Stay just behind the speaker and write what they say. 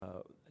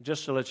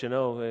just to let you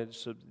know,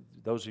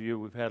 those of you,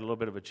 we've had a little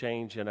bit of a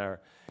change in our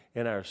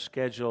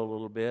schedule a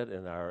little bit,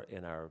 in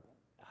our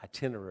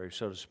itinerary,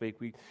 so to speak.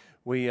 We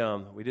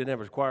didn't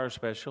have a choir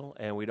special,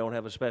 and we don't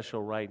have a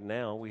special right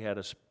now. We had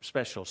a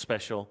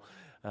special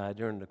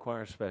during the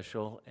choir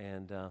special,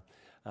 and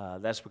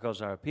that's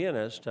because our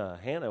pianist,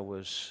 Hannah,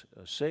 was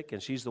sick,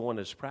 and she's the one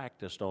that's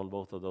practiced on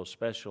both of those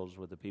specials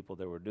with the people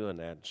that were doing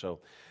that. So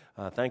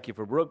thank you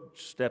for Brooke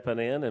stepping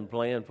in and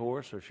playing for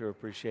us. I sure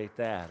appreciate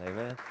that.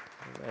 Amen?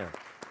 Amen.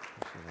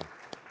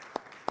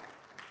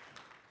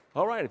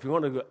 All right, if you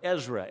want to go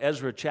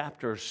Ezra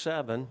chapter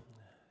 7.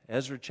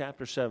 Ezra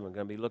chapter 7, we're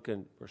going to be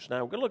looking, verse 9.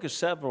 We're going to look at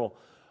several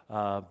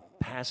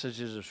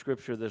passages of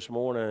Scripture this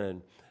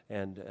morning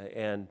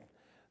and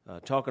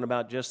talking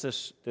about just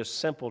this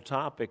simple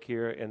topic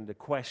here, and the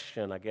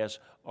question, I guess,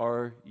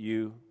 are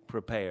you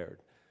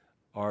prepared?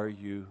 Are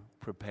you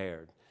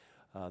prepared?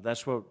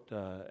 That's what,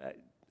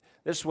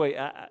 this way,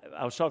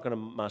 I was talking to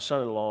my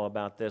son-in-law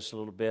about this a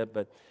little bit,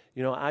 but,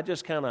 you know, I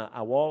just kind of,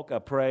 I walk, I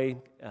pray,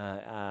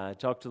 I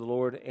talk to the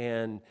Lord,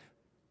 and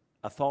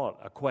a thought,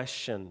 a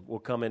question will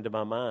come into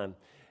my mind.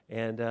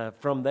 And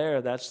from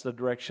there, that's the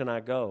direction I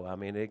go. I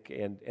mean,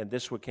 and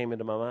this what came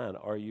into my mind,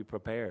 are you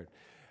prepared?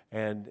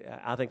 And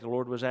I think the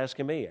Lord was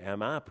asking me,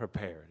 am I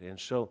prepared? And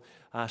so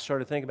I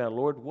started thinking about,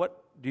 Lord,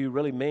 what do you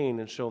really mean?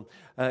 And so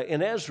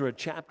in Ezra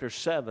chapter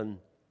 7,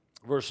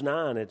 verse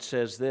 9, it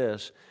says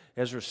this,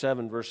 Ezra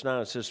 7, verse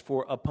 9, it says,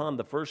 for upon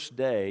the first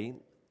day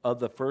of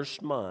the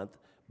first month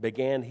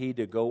began he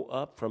to go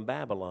up from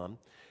Babylon,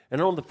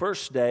 and on the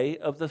first day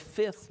of the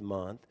 5th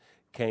month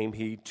came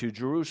he to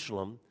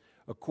Jerusalem,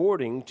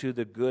 according to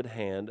the good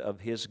hand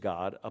of his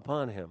God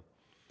upon him.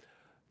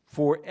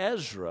 For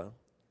Ezra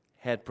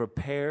had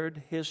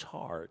prepared his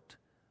heart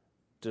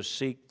to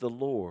seek the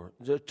Lord,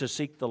 to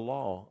seek the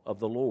law of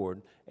the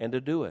Lord, and to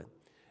do it,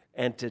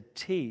 and to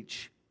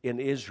teach in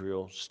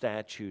Israel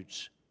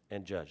statutes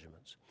and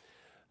judgments.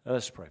 Now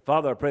let's pray.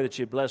 Father, I pray that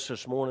you bless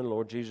this morning.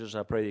 Lord Jesus,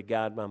 I pray you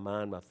guide my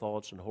mind, my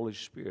thoughts, and Holy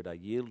Spirit, I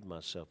yield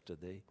myself to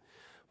thee.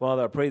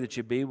 Father, I pray that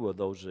you be with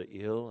those that are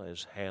ill,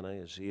 as Hannah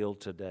is ill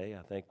today,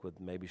 I think with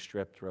maybe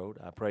strep throat.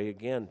 I pray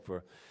again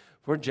for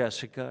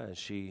Jessica as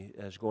she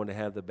is going to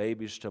have the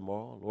babies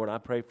tomorrow. Lord, I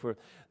pray for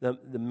the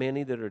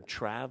many that are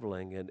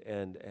traveling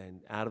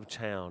and out of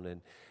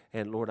town.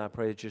 And Lord, I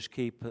pray that you just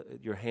keep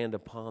your hand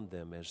upon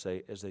them as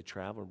they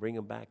travel and bring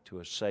them back to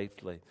us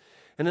safely.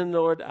 And then,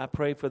 Lord, I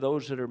pray for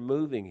those that are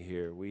moving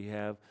here. We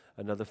have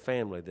another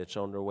family that's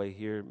on their way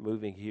here,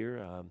 moving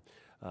here,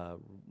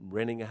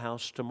 renting a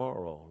house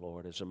tomorrow,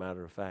 Lord, as a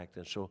matter of fact.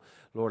 And so,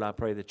 Lord, I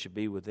pray that you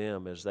be with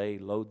them as they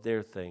load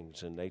their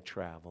things and they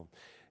travel.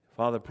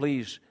 Father,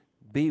 please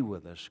be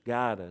with us,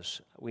 guide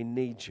us. We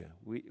need you.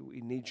 We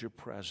need your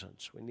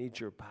presence. We need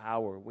your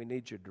power. We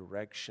need your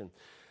direction.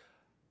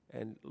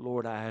 And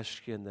Lord, I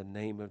ask you in the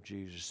name of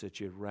Jesus that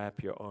you'd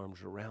wrap your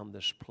arms around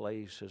this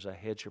place as a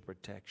hedge of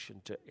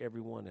protection to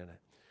everyone in it,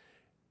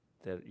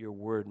 that your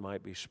word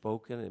might be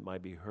spoken, it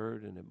might be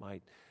heard, and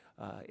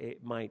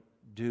it might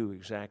do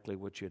exactly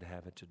what you'd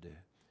have it to do.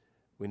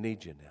 We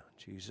need you now.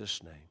 In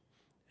Jesus' name,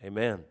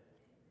 amen.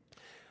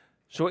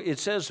 So it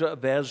says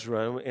of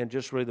Ezra, and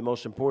just really the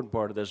most important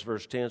part of this,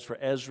 verse 10, is for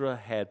Ezra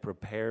had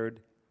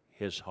prepared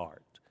his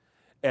heart.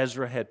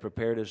 Ezra had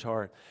prepared his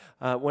heart.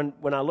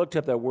 When I looked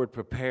up that word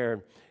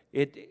prepare,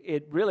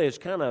 it really is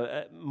kind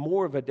of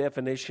more of a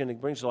definition. It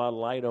brings a lot of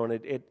light on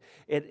it.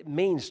 It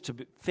means to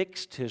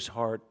fix his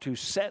heart, to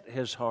set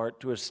his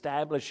heart, to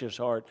establish his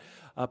heart.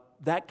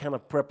 That kind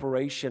of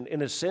preparation,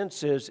 in a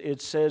sense,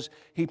 it says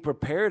he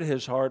prepared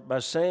his heart by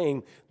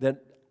saying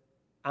that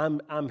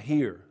I'm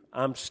here,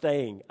 I'm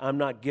staying, I'm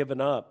not giving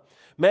up.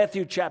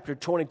 Matthew chapter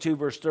 22,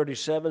 verse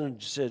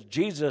 37 says,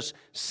 Jesus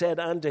said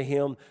unto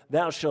him,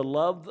 thou shalt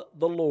love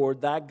the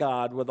Lord thy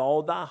God with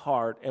all thy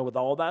heart and with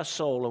all thy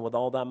soul and with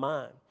all thy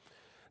mind.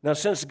 Now,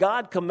 since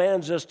God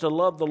commands us to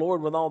love the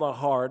Lord with all our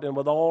heart and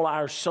with all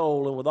our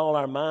soul and with all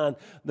our mind,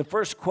 the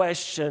first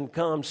question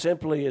comes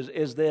simply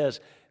is this: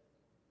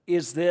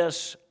 is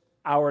this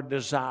our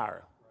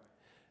desire?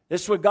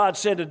 This is what God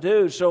said to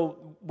do.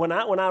 So when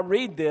I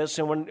read this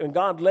and when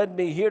God led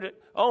me here to,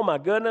 oh my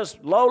goodness,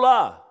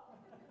 Lola.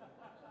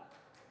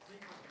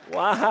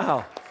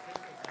 Wow.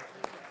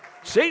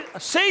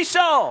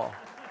 Cecil.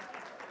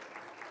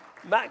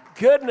 My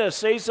goodness,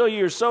 Cecil,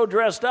 you're so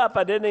dressed up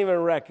I didn't even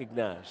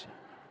recognize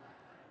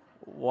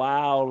you.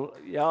 Wow.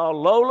 Y'all,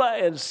 Lola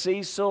and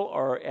Cecil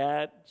are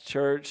at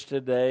church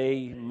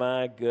today.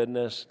 My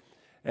goodness.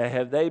 And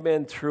have they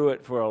been through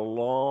it for a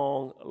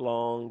long,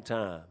 long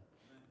time?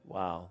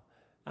 Wow.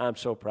 I'm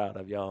so proud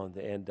of y'all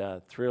and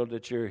thrilled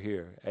that you're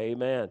here.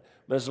 Amen.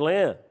 Ms.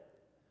 Lynn,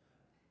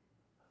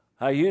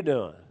 how you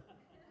doing?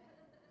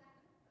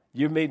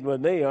 You're meeting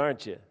with me,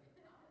 aren't you?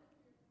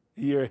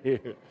 You're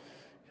here.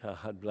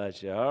 God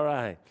bless you. All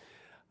right.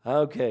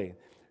 Okay.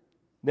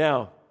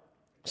 Now,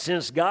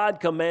 since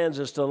God commands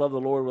us to love the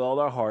Lord with all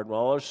our heart, and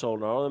all our soul,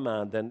 and all our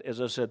mind, then,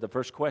 as I said, the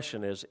first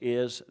question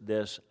is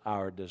this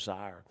our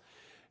desire?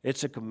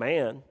 It's a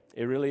command.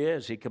 It really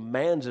is. He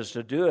commands us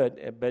to do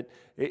it. But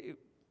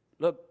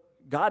look,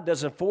 God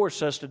doesn't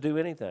force us to do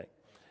anything.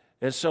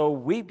 And so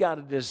we've got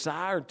a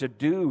desire to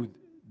do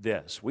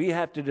this. We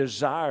have to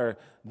desire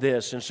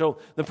this. And so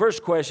the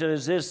first question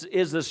is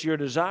this your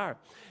desire?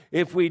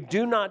 If we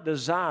do not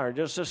desire,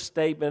 just a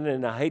statement,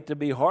 and I hate to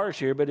be harsh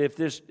here, but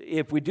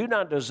if we do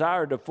not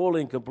desire to fully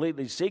and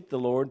completely seek the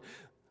Lord,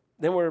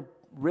 then we're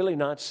really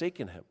not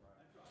seeking Him.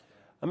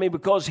 I mean,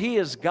 because He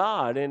is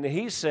God, and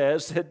He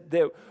says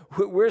that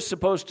we're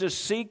supposed to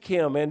seek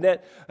Him, and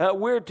that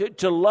we're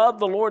to love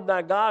the Lord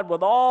thy God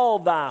with all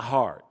thy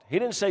heart. He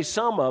didn't say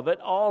some of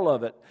it, all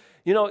of it.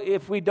 You know,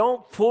 if we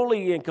don't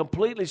fully and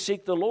completely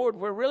seek the Lord,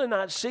 we're really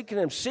not seeking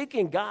Him.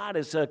 Seeking God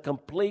is a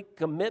complete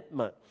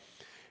commitment.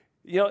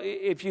 You know,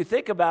 if you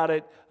think about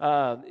it,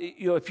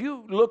 if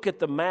you look at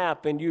the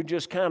map and you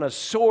just kind of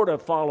sort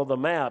of follow the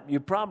map, you're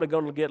probably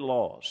going to get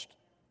lost.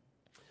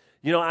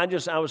 You know, I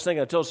was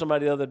thinking, I told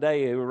somebody the other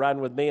day, they were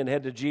riding with me and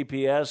had the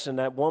GPS, and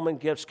that woman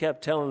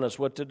kept telling us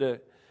what to do.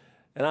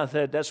 And I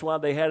said, that's why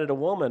they had a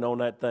woman on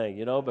that thing,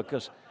 you know,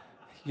 because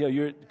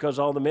because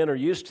all the men are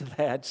used to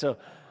that. So,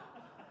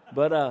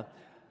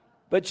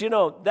 but you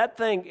know, that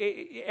thing,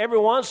 every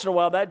once in a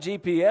while, that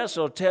GPS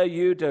will tell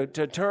you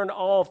to turn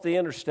off the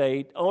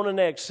interstate on an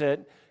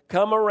exit,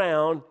 come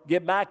around,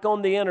 get back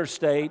on the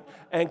interstate,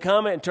 and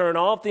come and turn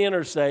off the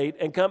interstate,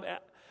 and come,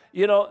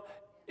 you know,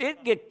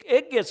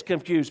 it gets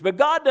confused. But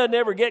God doesn't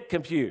ever get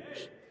confused.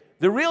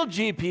 The real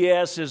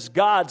GPS is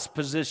God's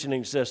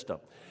positioning system.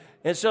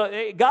 And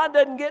so God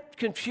doesn't get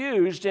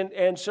confused,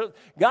 and so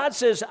God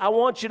says, I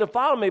want you to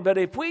follow me, but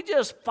if we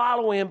just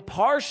follow Him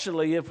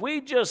partially, if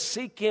we just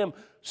seek Him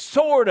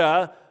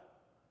sorta,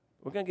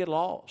 we're going to get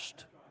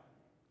lost.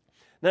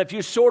 Now, if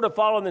you sort of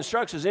follow the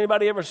instructions,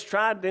 anybody ever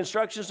tried the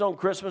instructions on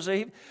Christmas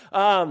Eve?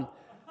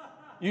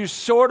 You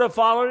sort of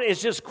follow it.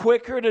 It's just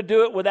quicker to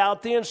do it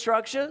without the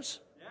instructions.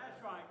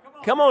 That's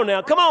right. Come on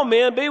now. Come on,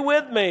 men. Be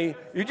with me.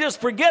 You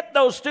just forget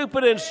those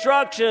stupid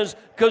instructions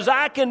because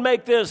I can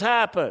make this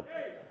happen.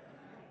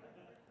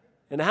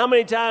 And how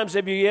many times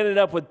have you ended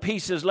up with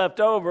pieces left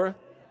over?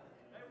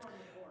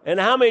 And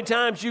how many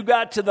times you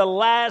got to the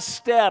last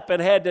step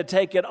and had to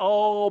take it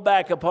all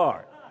back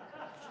apart?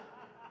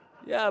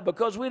 Yeah,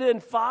 because we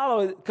didn't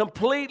follow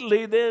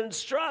completely the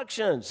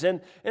instructions.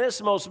 And it's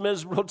the most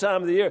miserable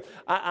time of the year.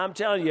 I'm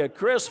telling you,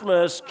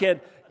 Christmas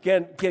can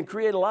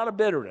create a lot of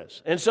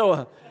bitterness. And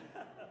so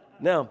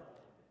now,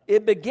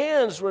 it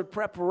begins with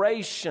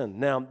preparation.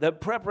 Now, the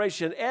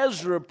preparation,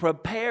 Ezra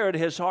prepared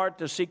his heart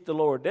to seek the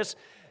Lord.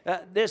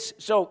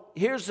 So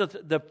here's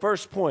the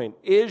first point.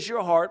 Is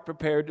your heart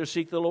prepared to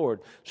seek the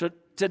Lord? So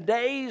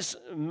today's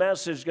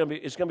message is going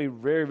to be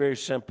very, very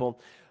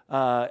simple.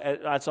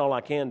 That's all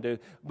I can do.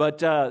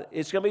 But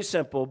it's going to be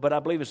simple, but I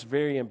believe it's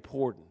very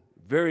important.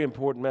 Very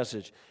important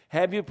message.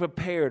 Have you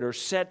prepared or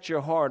set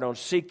your heart on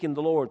seeking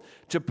the Lord?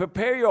 To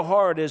prepare your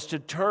heart is to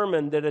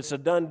determine that it's a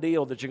done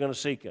deal that you're going to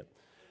seek Him.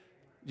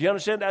 Do you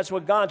understand? That's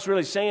what God's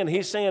really saying.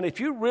 He's saying,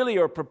 if you really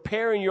are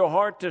preparing your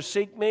heart to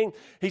seek me,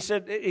 He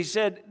said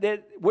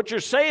that what you're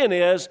saying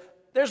is,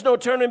 there's no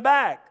turning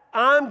back.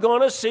 I'm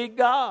going to seek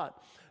God.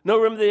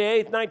 November the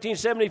 8th,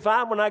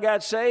 1975, when I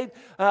got saved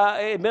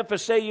at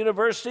Memphis State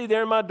University,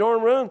 there in my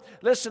dorm room.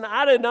 Listen,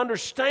 I didn't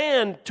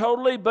understand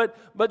totally, but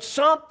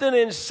something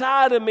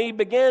inside of me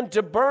began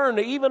to burn,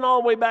 even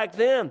all the way back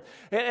then.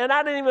 And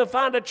I didn't even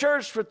find a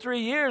church for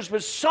 3 years,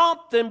 but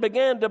something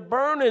began to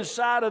burn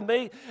inside of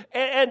me.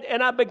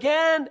 And I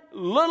began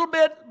little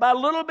bit by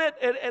little bit.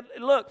 And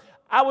look,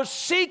 I was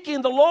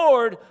seeking the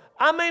Lord.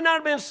 I may not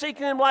have been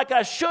seeking Him like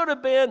I should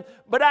have been,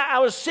 but I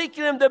was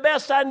seeking Him the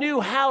best I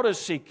knew how to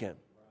seek Him.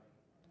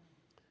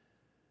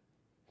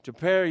 To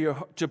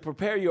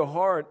prepare your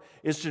heart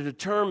is to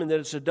determine that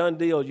it's a done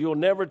deal. You'll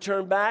never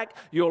turn back.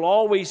 You'll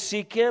always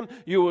seek Him.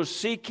 You will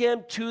seek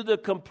Him to the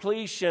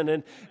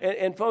completion.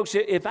 And folks,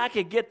 if I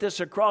could get this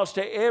across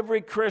to every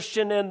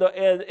Christian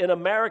in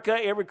America,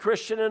 every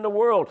Christian in the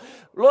world,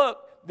 look,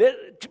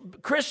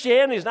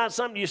 Christianity is not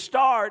something you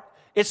start.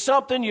 It's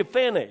something you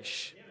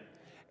finish.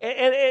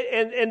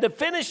 And the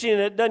finishing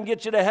it doesn't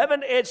get you to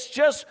heaven. It's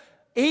just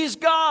He's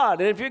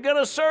God. And if you're going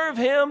to serve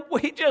Him,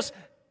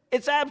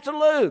 it's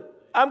absolute.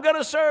 I'm going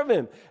to serve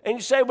Him. And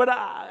you say, but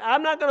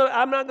I'm not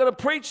going to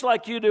preach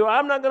like you do.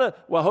 I'm not going to,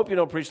 well, I hope you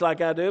don't preach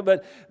like I do,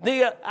 but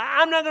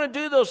I'm not going to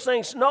do those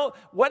things. No,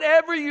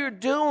 whatever you're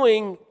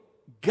doing,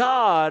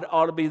 God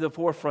ought to be the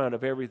forefront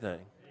of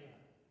everything.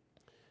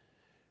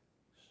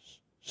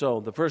 So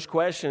the first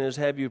question is,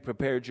 have you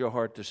prepared your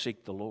heart to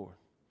seek the Lord?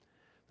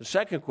 The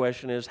second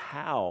question is,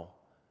 how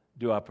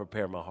do I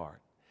prepare my heart?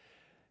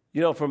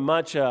 You know, for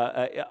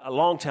a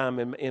long time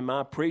in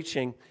my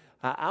preaching,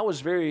 I was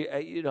very,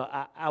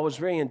 I was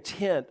very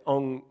intent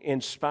on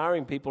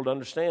inspiring people to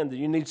understand that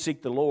you need to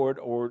seek the Lord,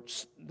 or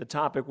the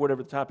topic,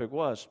 whatever the topic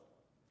was.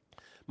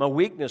 My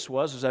weakness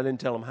was I didn't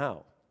tell them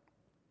how.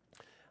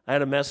 I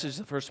had a message,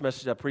 the first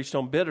message I preached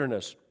on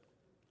bitterness.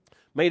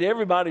 Made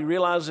everybody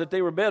realize that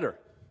they were bitter.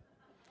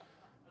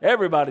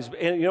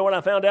 And you know what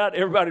I found out?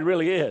 Everybody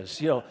really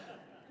is,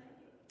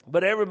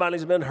 But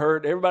everybody's been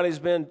hurt. Everybody's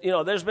been,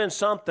 there's been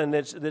something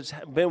that's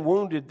been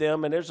wounded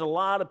them, and there's a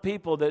lot of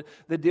people that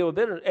deal with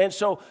bitterness. And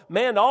so,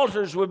 man,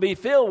 altars would be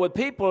filled with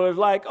people who are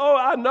like, oh,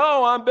 I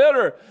know I'm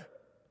bitter.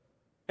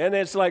 And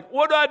it's like,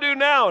 what do I do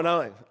now? And I'm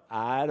like,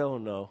 I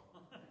don't know.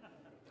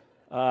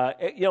 My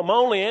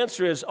only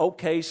answer is,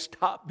 okay,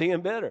 stop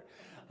being bitter.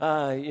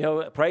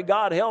 Pray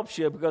God helps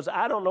you, because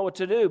I don't know what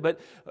to do. But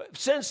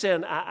since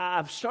then,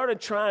 I've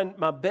started trying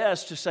my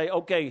best to say,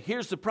 okay,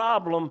 here's the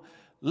problem.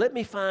 Let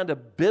me find a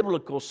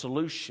biblical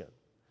solution.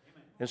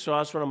 And so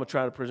that's what I'm going to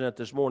try to present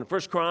this morning.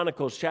 1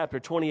 Chronicles chapter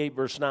 28,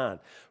 verse 9.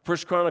 1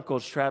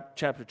 Chronicles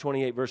chapter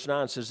 28, verse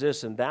 9 says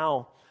this, and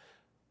thou,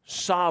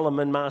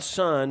 Solomon, my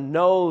son,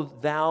 know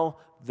thou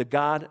the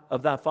God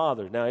of thy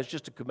father. Now, it's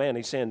just a command.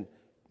 He's saying,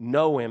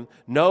 know him.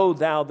 Know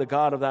thou the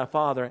God of thy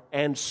father,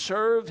 and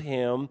serve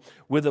him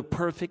with a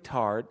perfect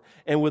heart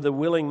and with a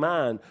willing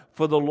mind.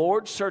 For the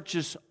Lord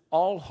searches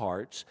all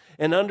hearts,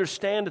 and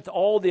understandeth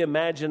all the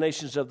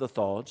imaginations of the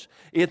thoughts.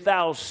 If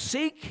thou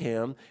seek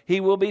him, he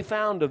will be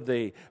found of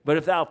thee. But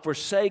if thou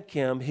forsake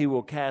him, he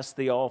will cast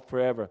thee off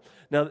forever.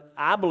 Now,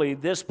 I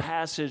believe this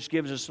passage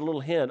gives us a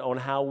little hint on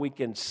how we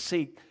can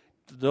seek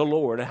the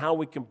Lord and how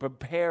we can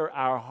prepare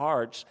our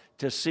hearts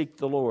to seek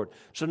the Lord.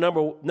 So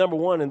number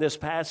one in this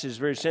passage,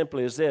 very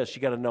simply, is this.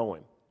 You got to know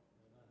him.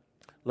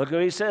 Look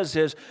what he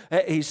says.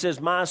 He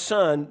says, my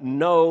son,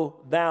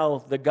 know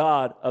thou the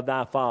God of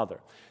thy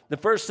father. The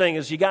first thing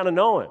is you got to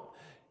know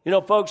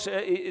him. Folks,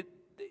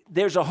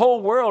 there's a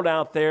whole world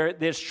out there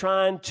that's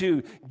trying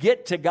to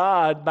get to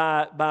God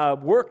by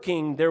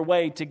working their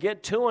way to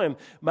get to him,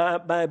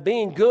 by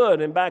being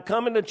good and by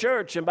coming to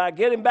church and by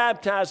getting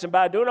baptized and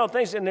by doing all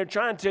things. And they're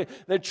trying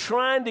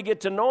to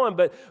get to know him.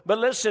 But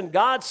listen,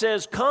 God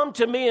says, come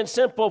to me in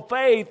simple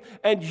faith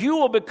and you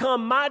will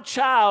become my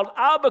child.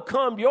 I'll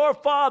become your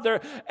father.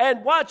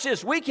 And watch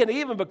this, we can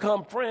even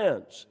become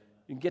friends.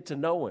 You can get to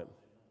know him.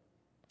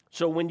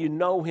 So when you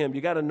know him,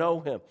 you got to know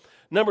him.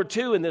 Number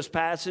two in this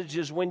passage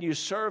is when you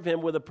serve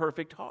him with a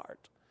perfect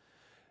heart.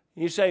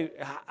 You say,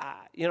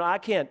 I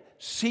can't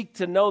seek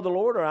to know the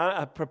Lord, or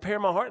I prepare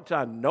my heart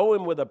to know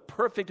him with a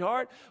perfect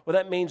heart. Well,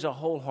 that means a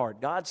whole heart.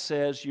 God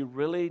says you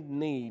really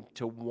need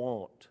to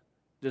want,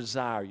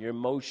 desire. Your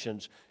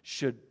emotions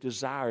should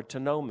desire to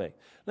know me.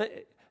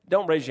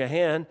 Don't raise your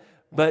hand,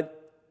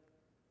 but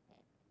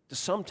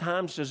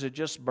sometimes does it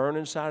just burn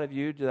inside of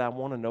you? Do I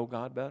want to know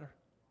God better?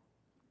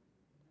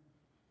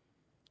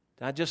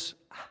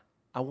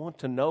 I want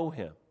to know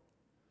him.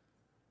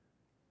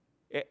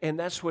 And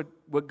that's what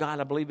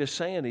God, I believe, is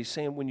saying. He's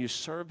saying when you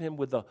serve him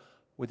with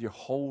your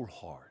whole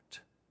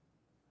heart.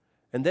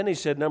 And then he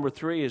said, number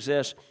three is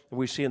this,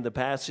 we see in the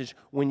passage,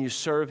 when you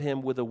serve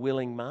him with a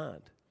willing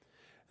mind.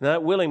 And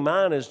that willing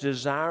mind is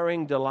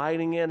desiring,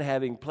 delighting in,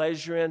 having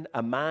pleasure in,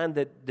 a mind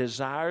that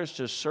desires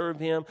to serve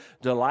him,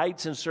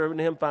 delights in serving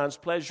him, finds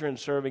pleasure in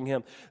serving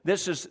him.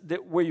 This is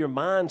where your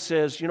mind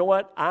says, you know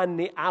what,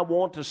 I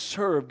want to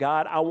serve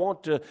God. I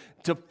want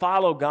to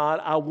follow God.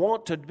 I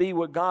want to be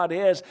what God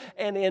is.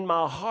 And in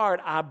my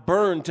heart, I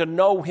burn to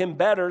know him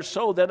better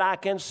so that I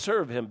can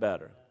serve him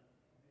better.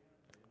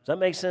 Does that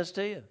make sense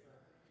to you?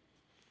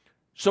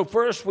 So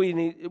first,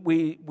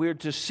 we're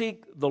to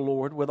seek the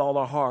Lord with all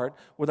our heart,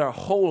 with our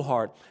whole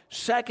heart.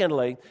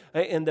 Secondly,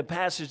 in the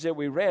passage that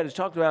we read, it's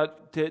talked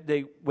about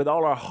with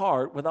all our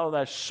heart, with all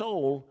our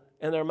soul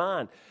and their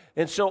mind.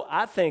 And so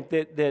I think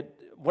that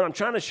what I'm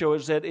trying to show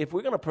is that if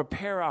we're going to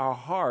prepare our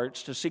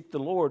hearts to seek the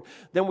Lord,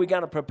 then we got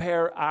to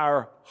prepare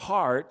our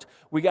heart,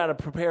 we got to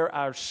prepare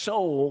our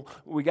soul,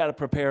 we got to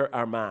prepare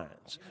our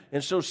minds.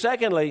 And so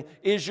secondly,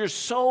 is your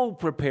soul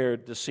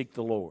prepared to seek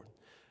the Lord?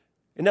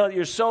 And now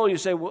your soul, you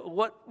say, well,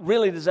 what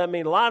really does that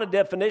mean? A lot of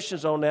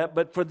definitions on that,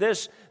 but for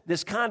this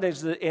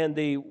context and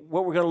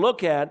what we're going to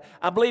look at,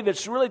 I believe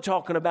it's really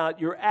talking about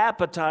your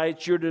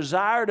appetites, your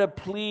desire to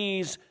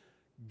please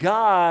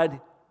God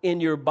in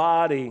your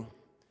body,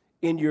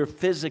 in your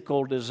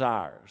physical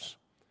desires.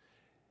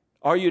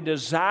 Are you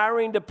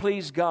desiring to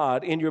please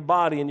God in your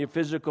body, in your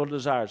physical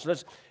desires?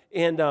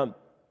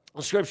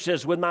 The Scripture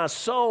says, with my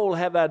soul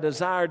have I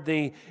desired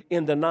thee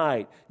in the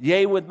night.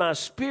 Yea, with my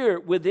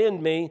spirit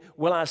within me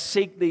will I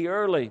seek thee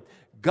early.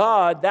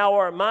 God, thou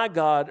art my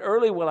God,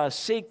 early will I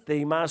seek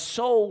thee. My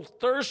soul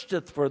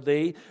thirsteth for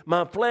thee.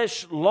 My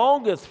flesh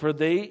longeth for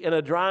thee in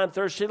a dry and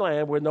thirsty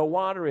land where no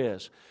water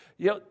is.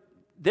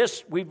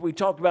 We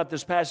talked about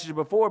this passage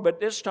before, but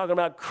this is talking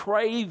about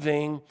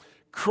craving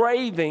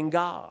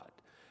God.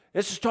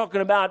 This is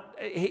talking about,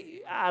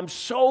 I'm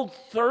so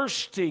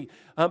thirsty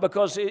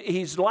because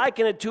he's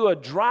likened it to a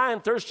dry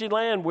and thirsty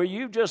land where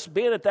you've just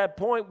been at that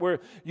point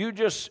where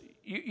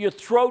your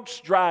throat's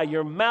dry,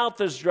 your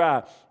mouth is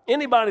dry.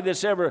 Anybody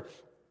that's ever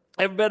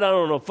been out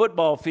on a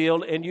football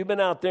field and you've been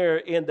out there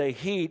in the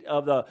heat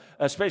of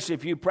especially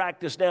if you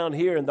practice down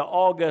here in the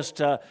August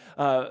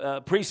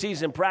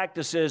preseason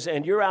practices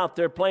and you're out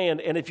there playing,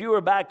 and if you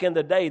were back in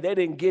the day, they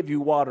didn't give you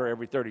water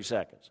every 30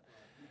 seconds.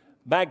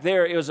 Back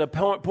there, it was a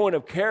point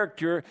of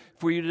character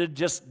for you to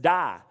just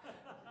die.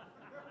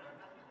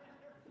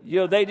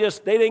 They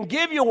didn't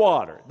give you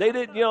water. They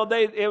didn't,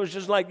 it was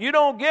just like, you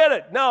don't get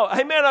it. No,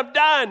 hey man, I'm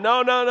dying.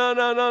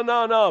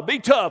 No. Be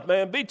tough,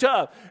 man, be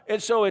tough.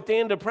 And so at the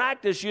end of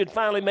practice, you'd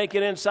finally make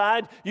it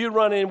inside. You'd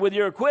run in with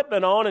your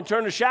equipment on and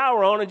turn the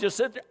shower on and just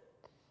sit there.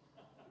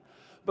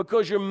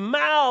 Because your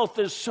mouth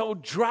is so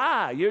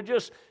dry. You're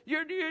just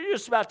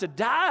about to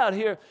die out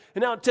here.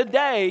 And now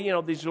today,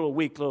 these little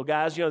weak little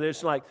guys, they're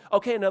just like,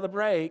 okay, another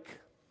break.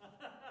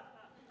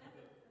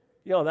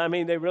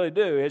 They really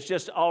do. It's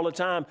just all the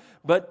time.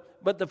 But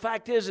the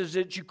fact is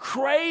that you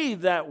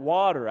crave that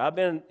water. I've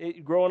been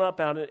growing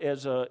up out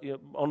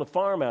on the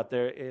farm out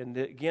there, and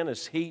again,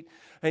 it's heat.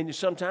 And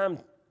sometimes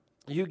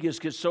you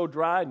just get so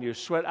dry and you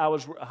sweat. I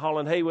was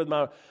hauling hay with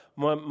my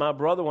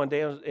brother one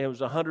day. It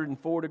was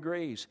 104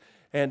 degrees.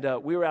 And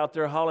we were out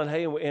there hauling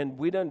hay, and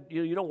we don't.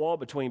 You don't walk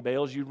between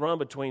bales. You run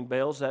between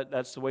bales.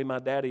 That's the way my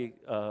daddy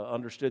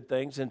understood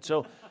things. And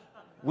so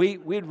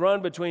we'd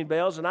run between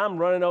bales, and I'm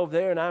running over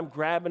there, and I'm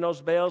grabbing those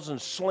bales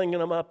and slinging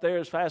them up there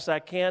as fast as I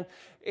can,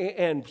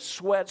 and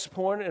sweat's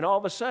pouring. And all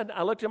of a sudden,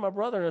 I looked at my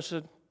brother, and I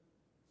said,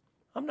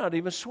 I'm not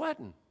even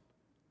sweating.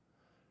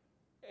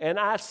 And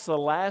that's the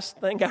last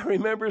thing I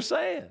remember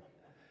saying.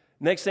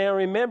 Next thing I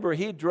remember,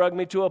 he drugged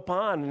me to a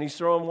pond, and he's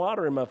throwing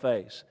water in my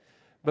face.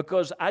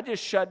 Because I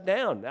just shut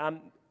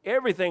down.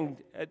 Everything,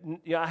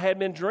 I hadn't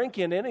been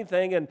drinking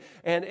anything,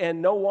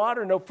 and no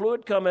water, no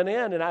fluid coming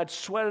in, and I'd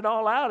sweat it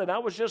all out, and I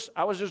was just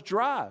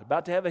dry,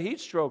 about to have a heat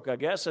stroke, I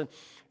guess.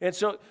 And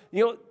so,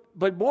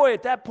 but boy,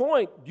 at that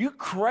point, you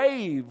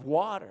crave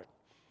water.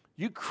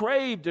 You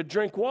crave to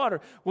drink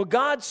water. Well,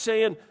 God's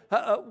saying,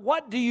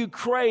 what do you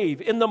crave?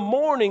 In the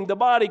morning, the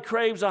body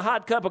craves a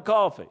hot cup of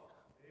coffee.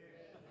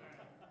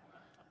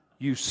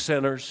 You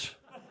sinners.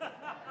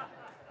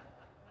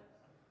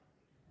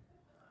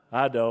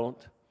 I don't.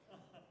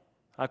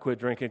 I quit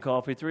drinking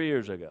coffee 3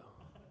 years ago.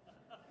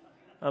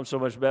 I'm so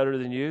much better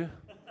than you.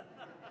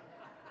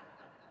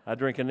 I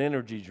drink an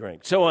energy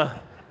drink. So, and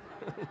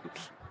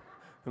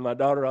my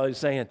daughter always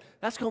saying,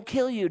 that's going to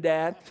kill you,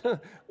 Dad.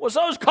 Well,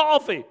 so's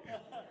coffee.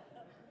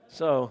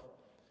 So,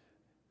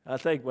 I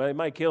think, it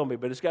might kill me,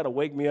 but it's got to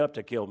wake me up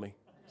to kill me.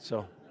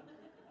 So,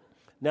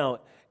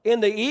 now,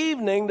 in the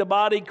evening, the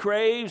body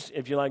craves,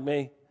 if you're like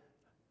me,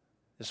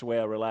 this is the way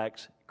I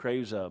relax,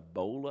 craves a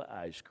bowl of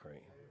ice cream.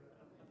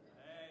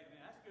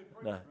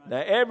 Now,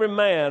 every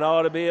man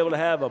ought to be able to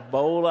have a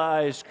bowl of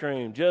ice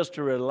cream just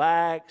to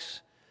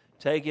relax,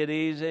 take it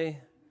easy,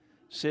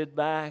 sit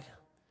back,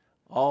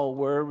 all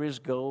worries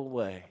go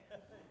away.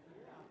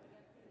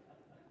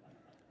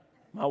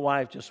 My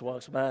wife just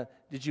walks by,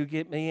 did you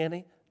get me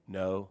any?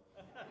 No.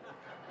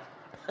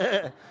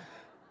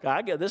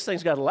 This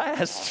thing's got to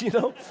last,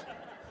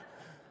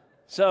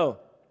 So,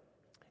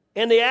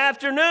 in the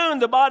afternoon,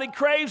 the body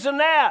craves a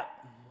nap.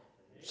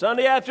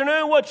 Sunday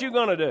afternoon, what you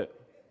going to do?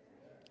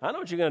 I know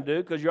what you're going to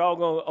do because you're all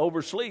going to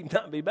oversleep and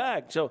not be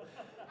back. So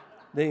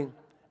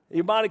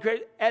your body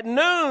craves. At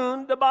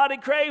noon, the body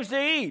craves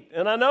to eat.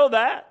 And I know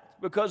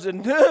that because at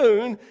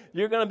noon,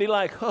 you're going to be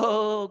like,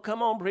 oh,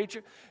 come on,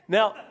 preacher.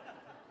 Now,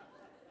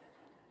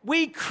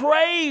 we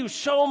crave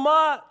so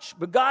much,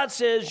 but God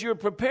says you're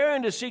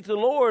preparing to seek the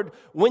Lord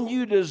when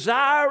you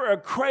desire or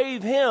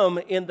crave Him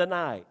in the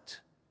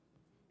night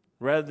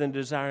rather than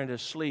desiring to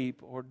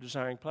sleep or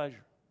desiring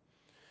pleasure.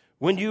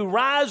 When you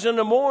rise in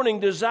the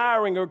morning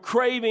desiring or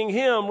craving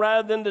Him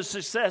rather than the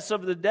success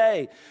of the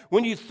day.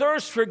 When you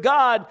thirst for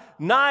God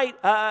night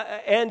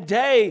and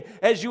day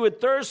as you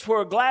would thirst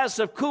for a glass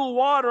of cool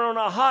water on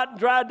a hot and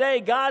dry day,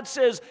 God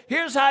says,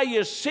 here's how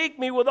you seek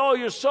me with all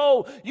your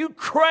soul. You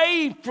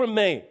crave from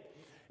me.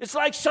 It's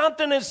like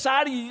something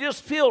inside of you. You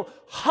just feel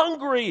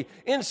hungry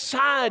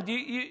inside.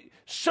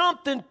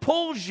 Something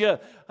pulls you.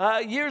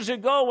 Years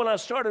ago when I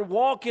started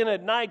walking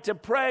at night to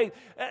pray,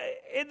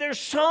 there's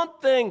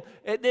something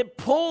that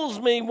pulls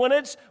me.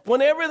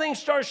 When everything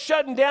starts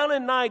shutting down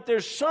at night,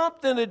 there's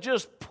something that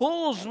just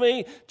pulls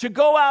me to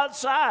go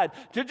outside,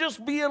 to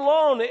just be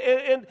alone.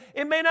 And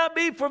it may not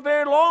be for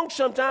very long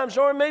sometimes,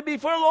 or it may be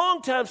for a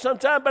long time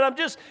sometimes,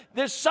 but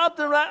there's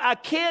something I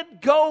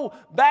can't go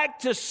back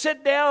to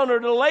sit down or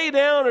to lay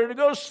down or to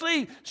go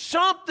sleep.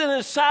 Something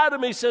inside of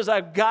me says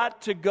I've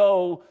got to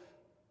go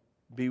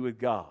be with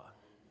God.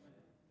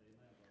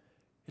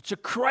 It's a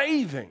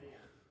craving.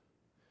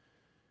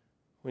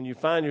 When you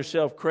find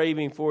yourself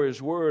craving for His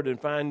Word and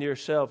find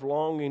yourself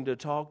longing to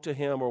talk to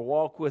Him or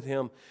walk with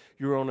Him,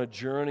 you're on a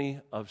journey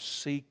of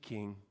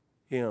seeking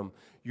Him.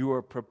 You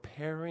are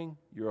preparing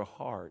your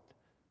heart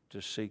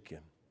to seek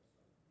Him.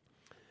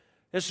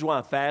 This is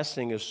why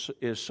fasting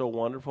is so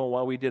wonderful,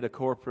 why we did a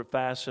corporate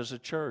fast as a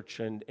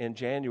church in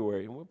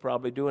January. And we'll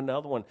probably do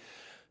another one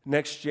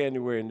next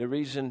January. And the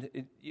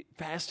reason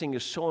fasting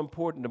is so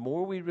important, the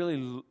more we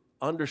really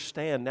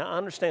understand. Now,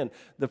 understand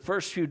the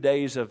first few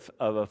days of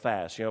a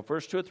fast.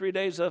 First 2 or 3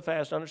 days of a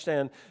fast,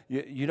 understand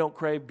you don't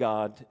crave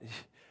God.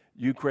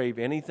 You crave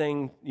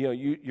anything,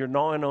 you're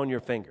gnawing on your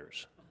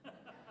fingers.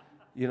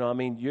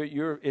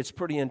 It's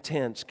pretty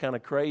intense kind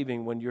of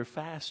craving when you're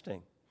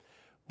fasting.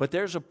 But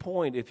there's a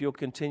point, if you'll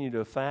continue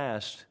to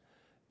fast,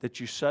 that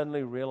you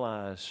suddenly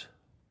realize,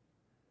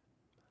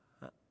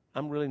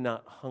 I'm really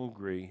not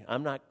hungry.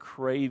 I'm not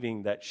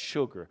craving that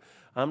sugar.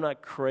 I'm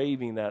not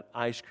craving that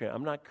ice cream.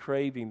 I'm not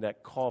craving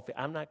that coffee.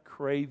 I'm not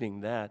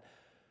craving that.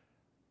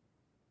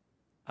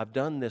 I've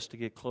done this to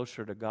get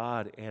closer to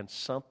God, and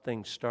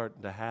something's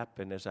starting to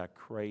happen as I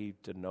crave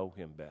to know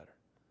Him better.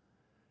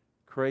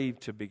 Crave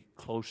to be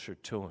closer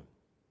to Him.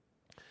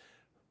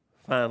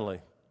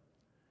 Finally,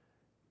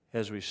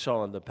 as we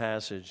saw in the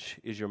passage,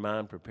 is your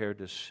mind prepared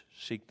to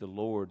seek the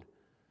Lord?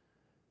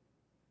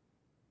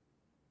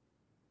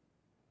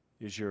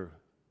 Is your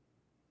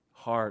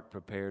heart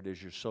prepared?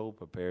 Is your soul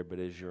prepared? But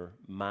is your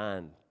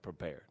mind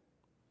prepared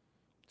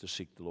to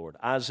seek the Lord?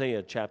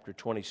 Isaiah chapter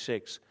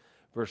 26,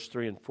 verse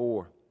 3 and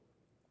 4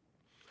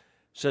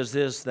 says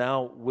this,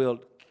 "Thou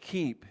wilt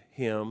keep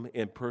him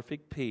in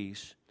perfect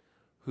peace,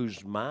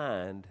 whose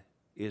mind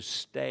is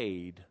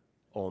stayed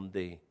on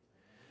thee.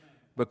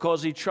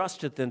 Because he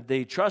trusteth in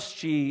thee.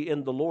 Trust ye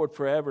in the Lord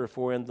forever,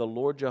 for in the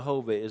Lord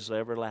Jehovah is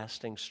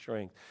everlasting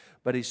strength."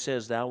 But he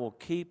says, "Thou wilt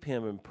keep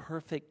him in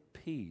perfect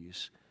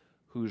peace,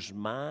 whose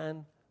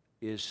mind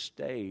is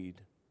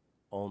stayed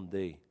on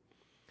thee."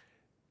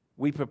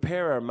 We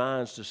prepare our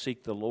minds to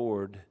seek the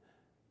Lord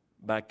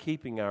by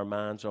keeping our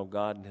minds on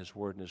God and His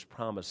Word and His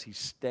promise. He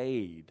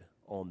stayed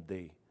on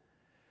thee.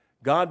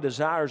 God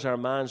desires our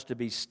minds to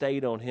be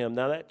stayed on Him.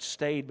 Now that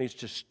stayed means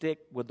to stick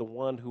with the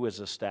one who has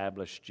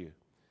established you.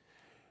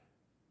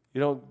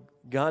 You know,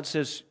 God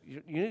says,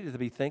 you need to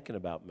be thinking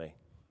about me.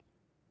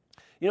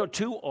 You know,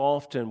 too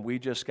often we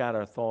just got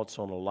our thoughts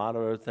on a lot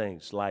of other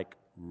things, like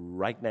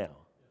right now.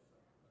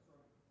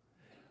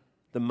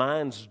 The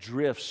minds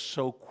drift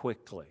so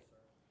quickly.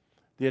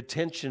 The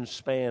attention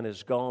span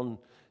has gone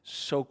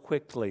so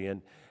quickly.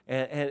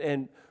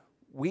 And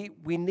we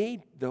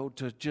need, though,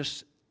 to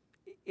just,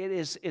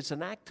 it's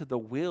an act of the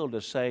will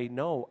to say,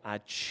 no, I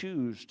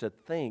choose to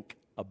think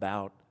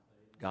about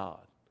God.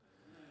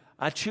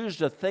 I choose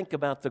to think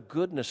about the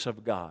goodness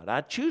of God. I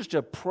choose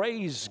to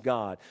praise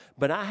God,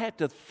 but I have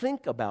to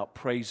think about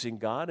praising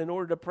God in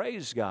order to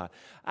praise God.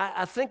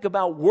 I think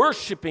about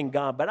worshiping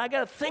God, but I got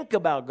to think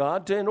about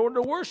God in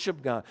order to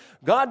worship God.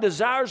 God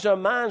desires our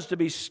minds to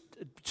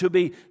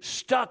be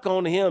stuck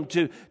on Him,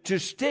 to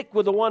stick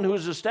with the one who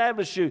has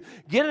established you.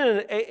 Getting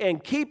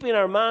and keeping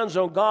our minds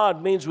on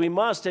God means we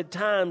must at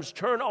times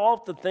turn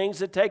off the things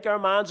that take our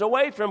minds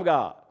away from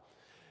God.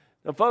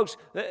 Now, folks,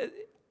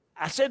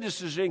 I said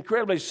this is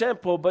incredibly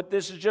simple, but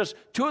this is just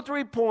 2 or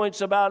 3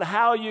 points about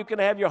how you can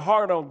have your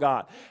heart on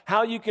God,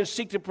 how you can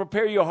seek to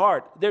prepare your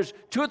heart. There's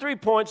 2 or 3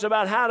 points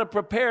about how to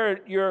prepare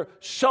your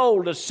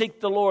soul to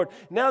seek the Lord.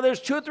 Now there's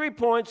 2 or 3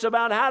 points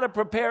about how to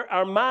prepare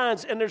our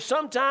minds, and there's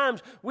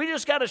sometimes we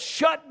just got to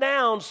shut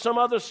down some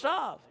other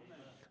stuff.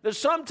 There's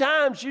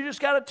sometimes you just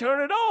got to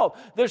turn it off.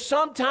 There's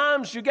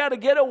sometimes you got to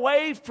get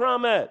away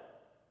from it.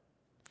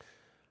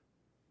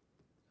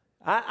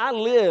 I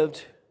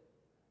lived,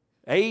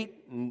 ate,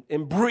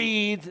 and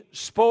breathed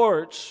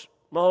sports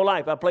my whole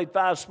life. I played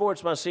 5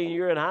 sports my senior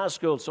year in high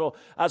school, so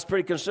I was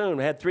pretty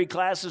consumed. I had 3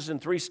 classes and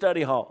 3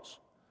 study halls.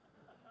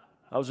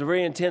 I was a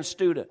very intense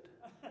student.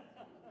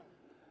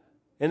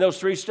 In those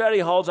 3 study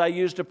halls, I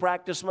used to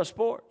practice my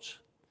sports.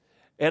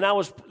 And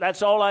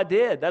that's all I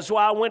did. That's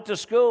why I went to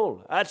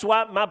school. That's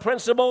why my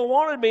principal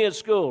wanted me at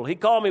school. He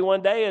called me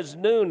one day, it's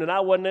noon, and I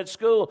wasn't at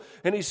school.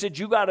 And he said,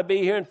 "You got to be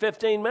here in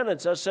 15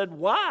 minutes. I said,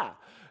 "Why?"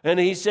 And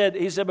he said,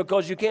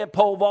 "Because you can't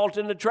pole vault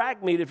in the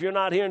track meet if you're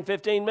not here in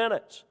 15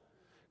 minutes.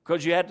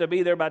 Because you have to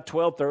be there by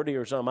 12:30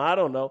 or something. I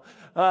don't know.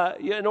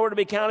 In order to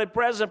be counted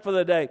present for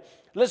the day."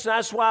 Listen,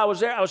 that's why I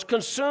was there. I was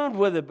consumed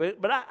with it.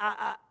 But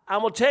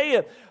I'm going to tell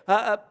you,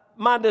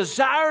 my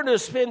desire to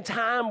spend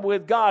time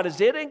with God, as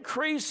it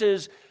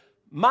increases,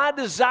 my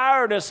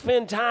desire to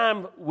spend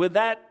time with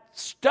that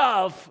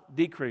stuff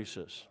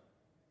decreases.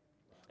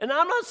 And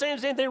I'm not saying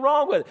there's anything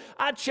wrong with it.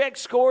 I check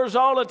scores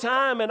all the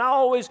time, and I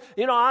always,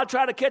 I'll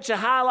try to catch a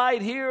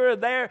highlight here or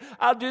there.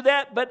 I'll do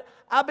that, but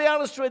I'll be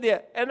honest with you,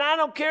 and I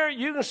don't care.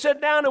 You can sit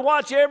down and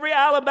watch every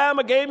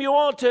Alabama game you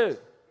want to.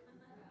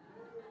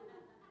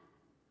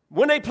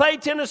 When they play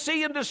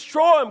Tennessee and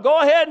destroy them, go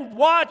ahead and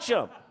watch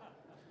them.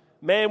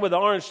 Man with an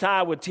orange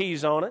tie with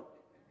T's on it.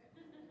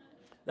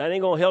 That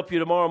ain't going to help you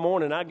tomorrow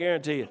morning, I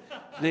guarantee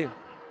you.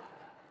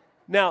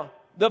 Now,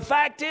 the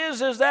fact is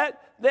that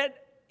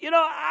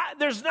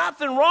there's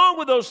nothing wrong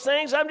with those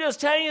things. I'm just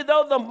telling you,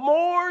 though, the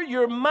more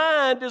your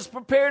mind is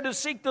prepared to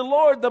seek the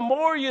Lord, the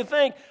more you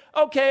think,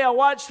 okay, I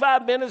watched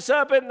 5 minutes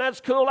of it, and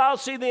that's cool. I'll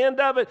see the end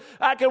of it.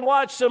 I can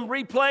watch some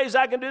replays.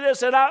 I can do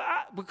this, and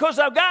because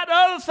I've got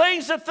other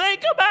things to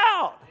think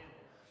about.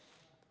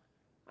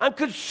 I'm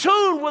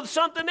consumed with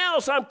something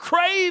else. I'm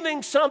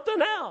craving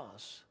something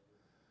else.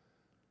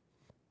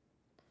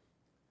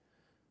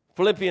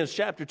 Philippians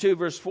chapter 2,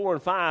 verse 4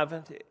 and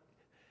 5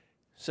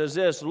 says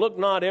this, "Look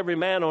not every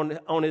man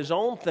on his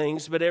own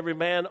things, but every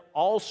man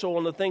also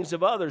on the things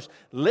of others.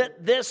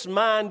 Let this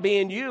mind be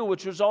in you,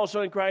 which was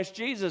also in Christ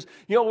Jesus."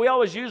 We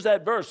always use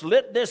that verse,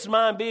 "Let this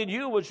mind be in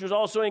you, which was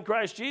also in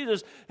Christ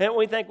Jesus." And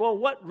we think, well,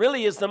 what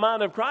really is the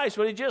mind of Christ?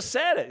 Well, he just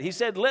said it. He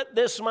said, "Let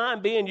this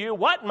mind be in you."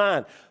 What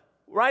mind?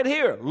 right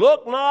here,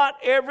 look not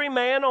every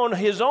man on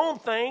his own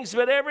things,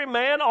 but every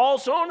man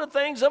also on the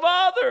things of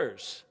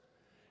others.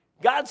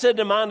 God said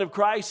the mind of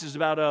Christ is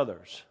about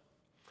others.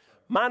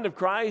 Mind of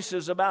Christ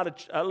is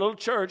about a little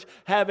church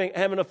having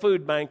a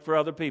food bank for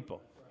other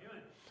people.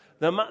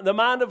 The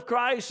mind of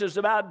Christ is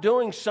about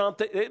doing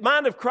something. The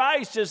mind of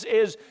Christ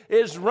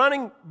is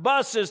running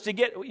buses to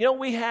get,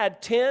 we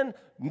had 10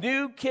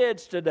 new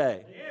kids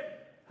today.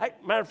 Hey,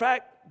 matter of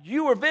fact,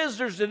 you were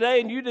visitors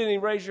today and you didn't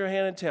even raise your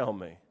hand and tell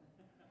me.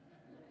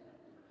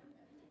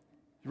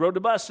 You rode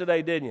the bus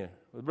today, didn't you?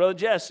 With Brother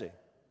Jesse.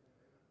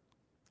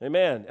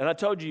 Amen. And I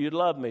told you you'd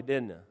love me,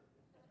 didn't you?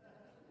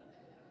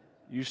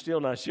 You're still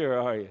not sure,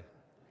 are you?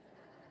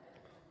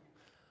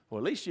 Well,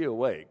 at least you're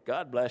awake.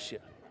 God bless you.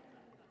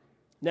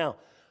 Now,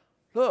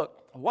 look,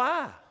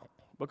 why?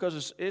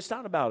 Because it's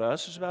not about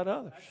us, it's about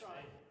others. That's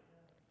right.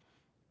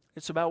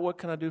 It's about what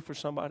can I do for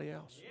somebody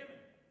else.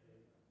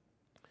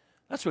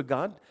 That's what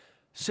God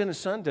sent His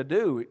Son to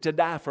do, to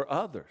die for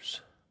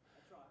others.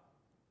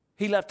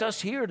 He left us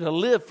here to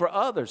live for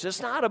others.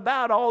 It's not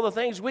about all the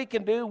things we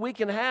can do, we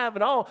can have,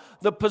 and all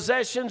the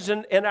possessions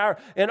and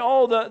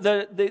all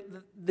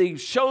the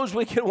shows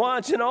we can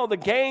watch and all the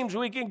games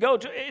we can go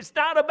to. It's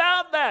not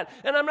about that.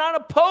 And I'm not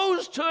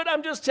opposed to it.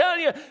 I'm just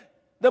telling you,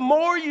 the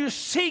more you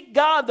seek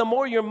God, the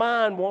more your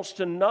mind wants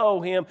to know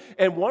Him.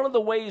 And one of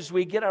the ways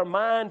we get our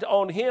mind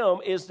on Him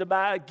is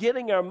by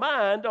getting our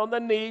mind on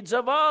the needs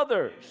of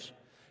others.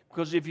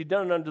 Because if you've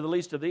done it unto the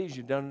least of these,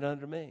 you've done it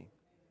unto me.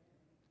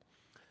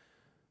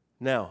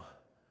 Now,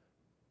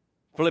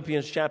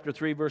 Philippians chapter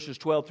 3, verses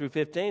 12 through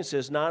 15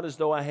 says, not as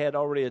though I had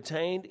already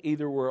attained,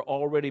 either were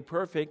already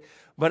perfect,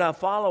 but I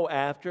follow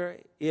after,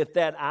 if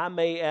that I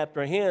may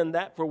apprehend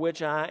that for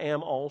which I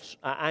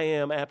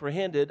am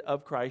apprehended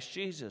of Christ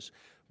Jesus.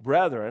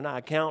 Brethren,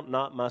 I count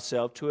not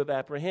myself to have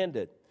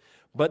apprehended.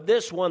 But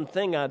this one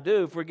thing I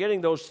do,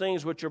 forgetting those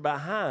things which are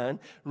behind,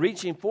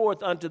 reaching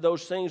forth unto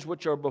those things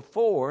which are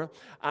before,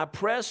 I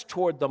press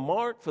toward the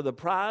mark for the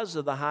prize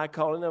of the high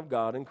calling of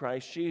God in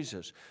Christ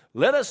Jesus.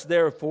 Let us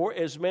therefore,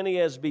 as many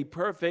as be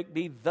perfect,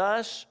 be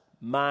thus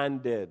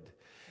minded.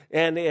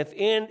 And if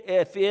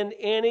in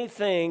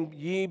anything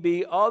ye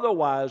be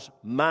otherwise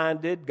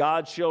minded,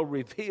 God shall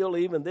reveal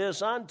even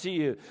this unto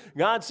you.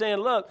 God's saying,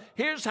 look,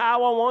 here's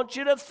how I want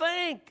you to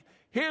think.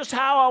 Here's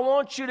how I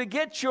want you to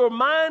get your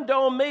mind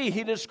on me.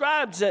 He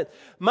describes it.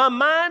 My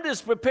mind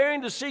is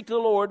preparing to seek the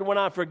Lord when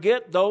I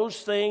forget those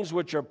things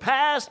which are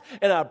past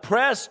and I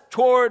press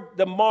toward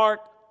the mark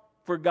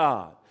for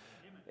God.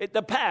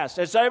 The past,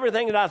 it's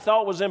everything that I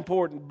thought was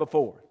important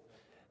before.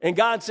 And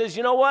God says,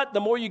 you know what? The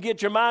more you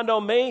get your mind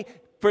on me,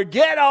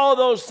 forget all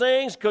those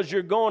things because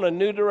you're going a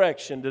new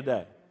direction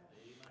today.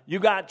 You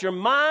got your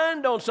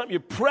mind on something. You're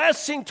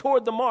pressing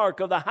toward the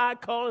mark of the high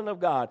calling of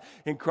God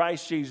in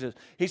Christ Jesus.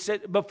 He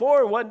said,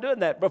 before I wasn't doing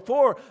that.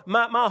 Before,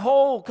 my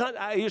whole,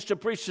 I used to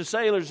preach to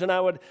sailors, and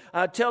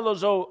I'd tell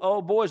those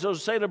old boys,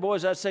 those sailor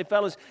boys, I'd say,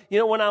 fellas,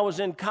 when I was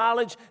in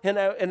college and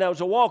I was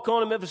a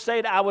walk-on in Memphis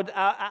State,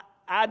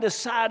 I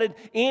decided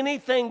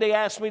anything they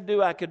asked me to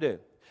do, I could do.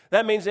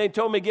 That means they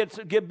told me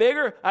get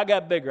bigger, I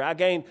got bigger. I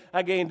gained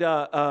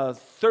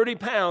 30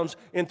 pounds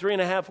in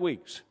 3.5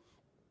 weeks.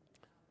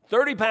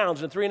 30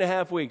 pounds in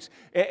 3.5 weeks.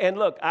 And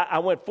look, I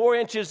went 4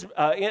 inches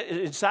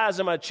in size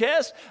of my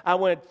chest. I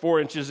went 4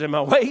 inches in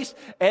my waist.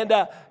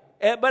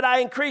 But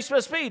I increased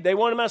my speed. They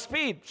wanted my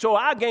speed. So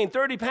I gained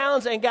 30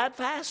 pounds and got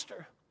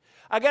faster.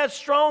 I got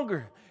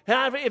stronger.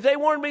 And if they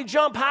wanted me to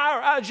jump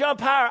higher, I'd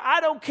jump higher.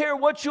 I don't care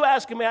what you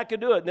asking me, I could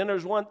do it. And then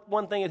there's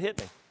one thing that hit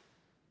me.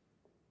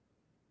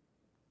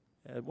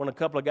 When a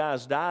couple of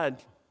guys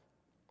died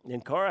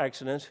in car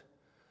accidents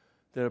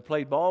that I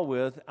played ball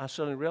with, I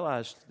suddenly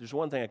realized there's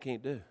one thing I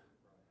can't do.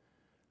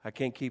 I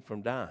can't keep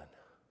from dying.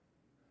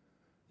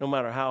 No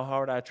matter how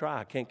hard I try,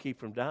 I can't keep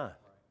from dying.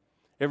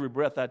 Every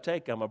breath I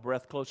take, I'm a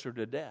breath closer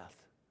to death.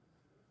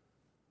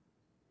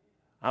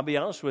 I'll be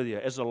honest with you,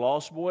 as a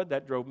lost boy,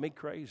 that drove me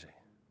crazy.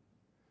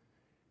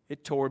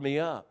 It tore me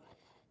up.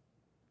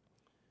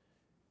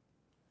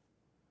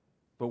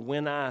 But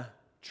when I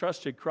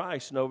trusted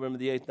Christ November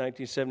the 8th,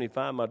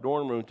 1975, my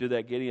dorm room through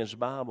that Gideon's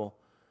Bible,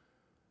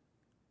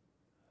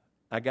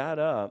 I got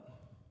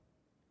up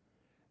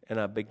and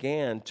I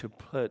began to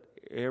put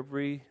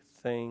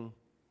everything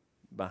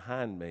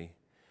behind me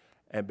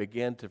and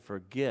began to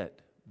forget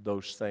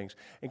those things.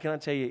 And can I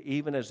tell you,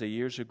 even as the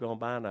years have gone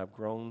by and I've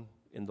grown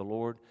in the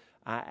Lord,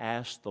 I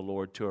asked the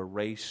Lord to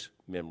erase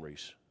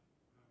memories.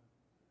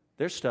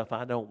 There's stuff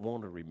I don't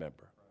want to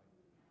remember.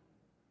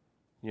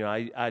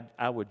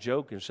 I would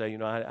joke and say,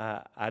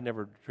 I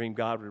never dreamed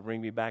God would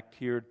bring me back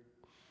here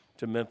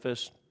to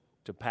Memphis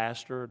to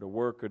pastor, to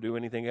work, or do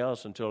anything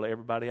else until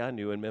everybody I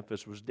knew in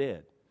Memphis was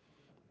dead.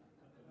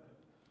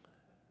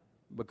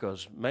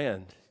 Because,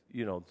 man,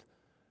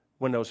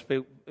 when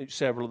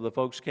several of the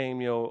folks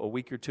came, a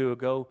week or two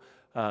ago,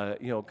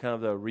 kind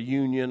of the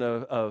reunion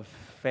of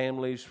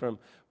families from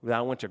that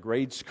I went to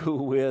grade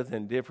school with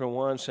and different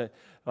ones. And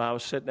I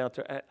was sitting out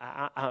there.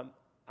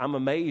 I'm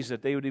amazed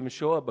that they would even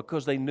show up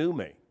because they knew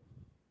me.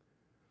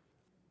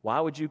 Why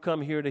would you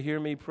come here to hear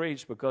me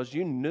preach? Because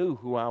you knew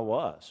who I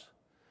was.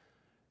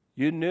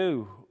 You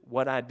knew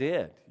what I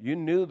did. You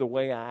knew the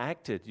way I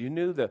acted. You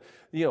knew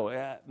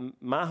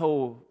my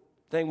whole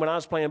thing when I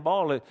was playing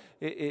ball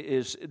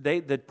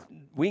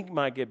we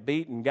might get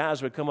beaten.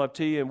 Guys would come up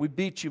to you and we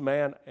beat you,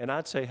 man. And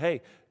I'd say,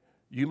 hey,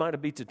 you might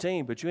have beat the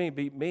team, but you ain't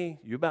beat me.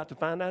 You're about to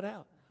find that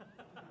out.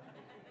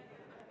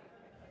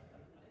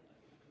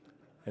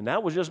 And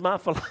that was just my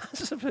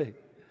philosophy.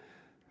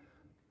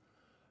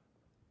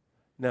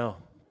 Now,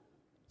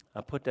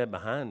 I put that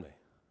behind me.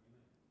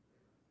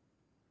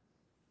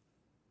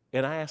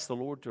 And I asked the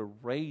Lord to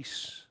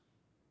erase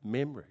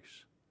memories.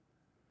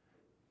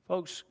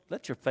 Folks,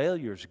 let your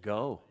failures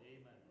go.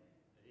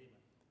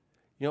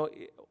 You know,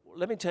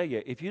 let me tell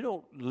you, if you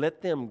don't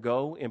let them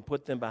go and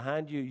put them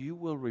behind you, you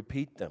will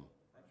repeat them.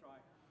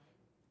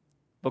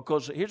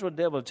 Because here's what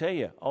the devil will tell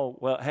you. Oh,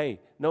 well,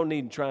 hey, no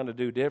need in trying to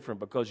do different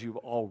because you've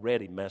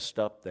already messed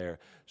up there.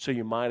 So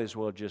you might as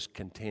well just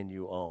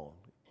continue on.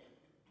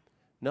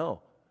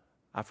 No,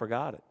 I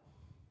forgot it.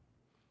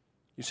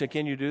 You say,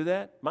 can you do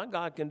that? My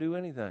God can do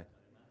anything.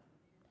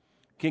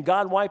 Can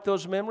God wipe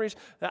those memories?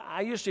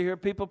 I used to hear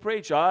people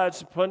preach,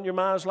 it's putting your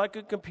mind like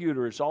a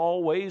computer. It's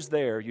always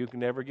there. You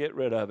can never get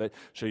rid of it.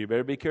 So you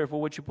better be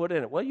careful what you put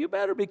in it. Well, you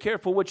better be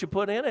careful what you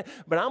put in it.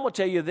 But I'm going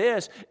to tell you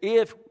this.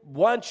 If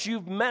once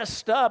you've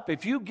messed up,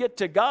 if you get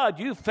to God,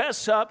 you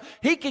fess up,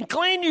 He can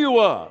clean you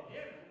up.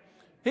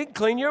 He can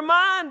clean your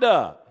mind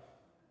up.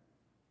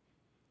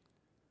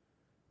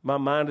 My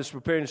mind is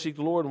preparing to seek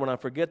the Lord. When I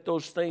forget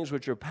those things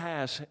which are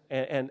past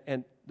and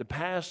the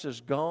past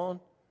is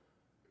gone,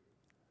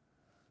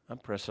 I'm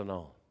pressing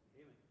on.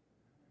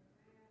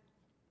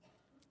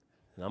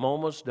 And I'm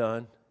almost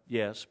done.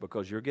 Yes,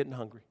 because you're getting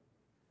hungry.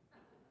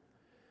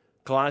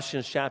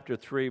 Colossians chapter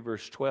 3,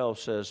 verse 12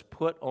 says,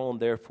 put on,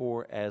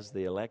 therefore, as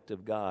the elect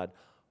of God,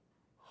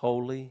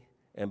 holy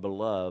and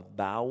beloved,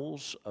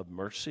 bowels of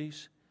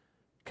mercies,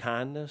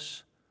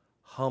 kindness,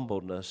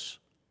 humbleness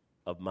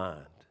of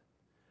mind,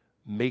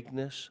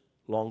 meekness,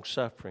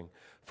 long-suffering,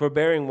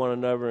 forbearing one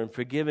another and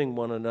forgiving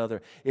one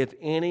another. If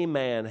any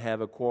man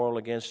have a quarrel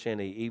against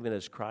any, even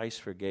as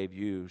Christ forgave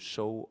you,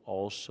 so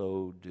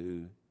also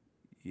do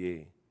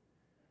ye.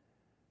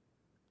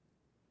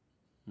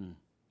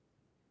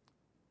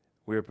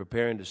 We are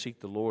preparing to seek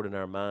the Lord in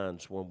our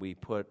minds when we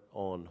put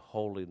on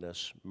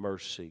holiness,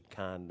 mercy,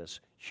 kindness,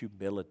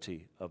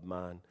 humility of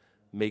mind,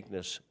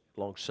 meekness,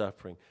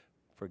 long-suffering,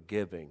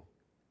 forgiving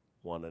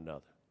one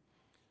another.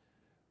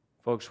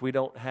 Folks, we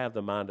don't have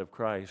the mind of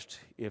Christ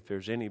if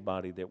there's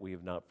anybody that we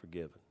have not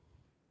forgiven.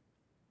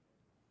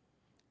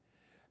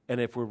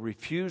 And if we're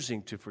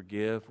refusing to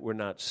forgive, we're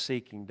not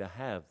seeking to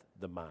have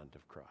the mind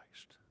of Christ.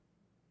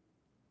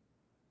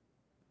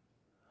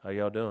 How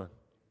y'all doing?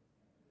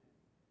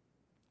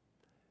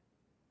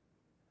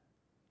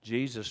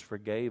 Jesus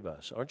forgave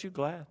us. Aren't you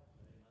glad?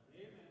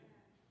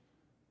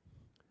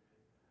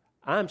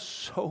 I'm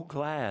so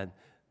glad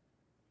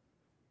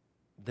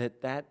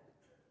that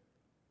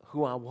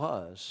who I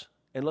was.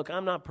 And look,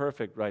 I'm not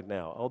perfect right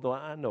now, although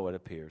I know it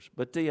appears.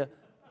 But do you?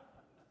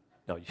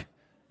 No,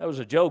 that was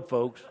a joke,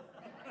 folks.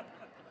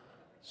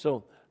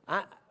 So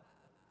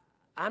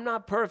I'm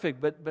not perfect,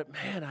 but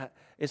man,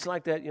 it's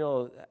like that. You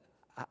know,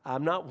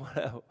 I'm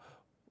not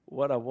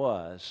what I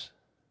was.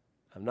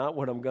 I'm not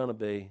what I'm going to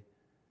be.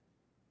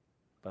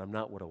 But I'm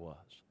not what I was.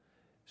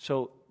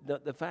 So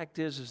the fact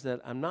is that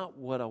I'm not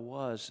what I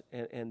was,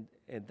 and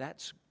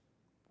that's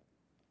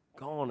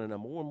gone, and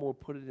I'm more and more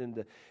put it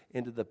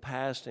into the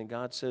past. And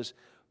God says,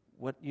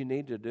 what you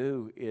need to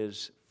do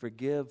is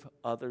forgive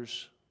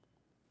others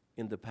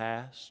in the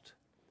past,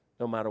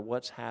 no matter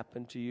what's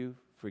happened to you.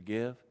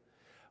 Forgive.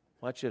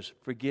 Watch this.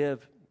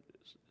 Forgive.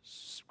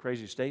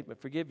 Crazy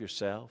statement. Forgive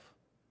yourself,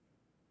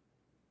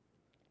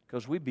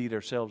 because we beat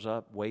ourselves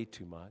up way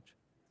too much.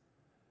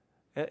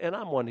 And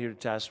I'm one here to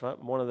testify.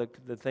 One of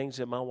the things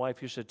that my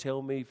wife used to tell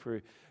me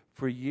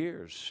for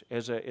years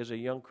as a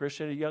young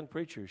Christian, a young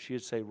preacher,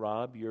 she'd say,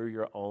 Rob, you're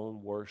your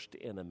own worst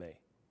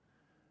enemy.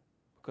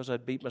 Because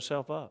I'd beat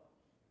myself up.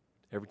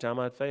 Every time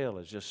I'd fail,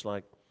 it's just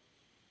like,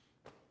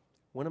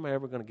 when am I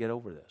ever going to get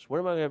over this? When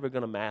am I ever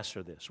going to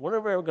master this? When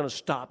am I ever going to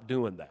stop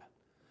doing that?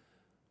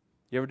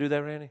 You ever do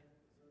that, Randy?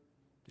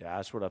 Yeah,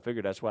 that's what I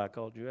figured. That's why I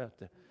called you out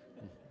there.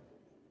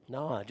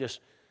 No,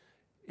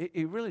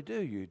 you really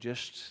do. You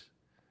just...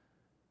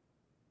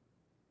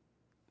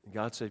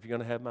 God said, if you're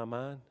going to have my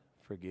mind,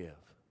 forgive.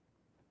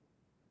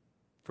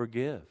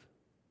 Forgive.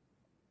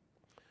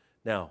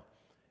 Now,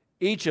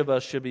 each of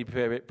us should be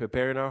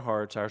preparing our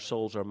hearts, our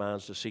souls, our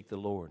minds to seek the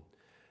Lord.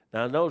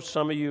 Now, I know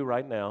some of you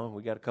right now,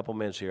 we got a couple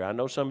minutes here, I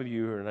know some of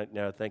you are right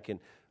now thinking,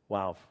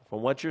 wow,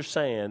 from what you're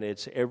saying,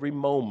 it's every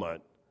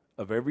moment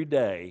of every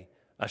day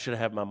I should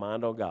have my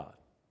mind on God.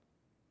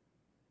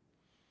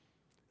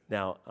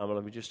 Now,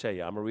 let me just tell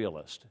you, I'm a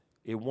realist.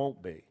 It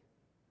won't be,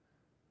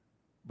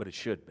 but it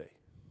should be.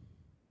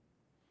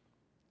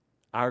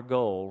 Our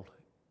goal,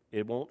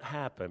 it won't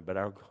happen, but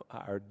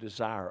our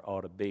desire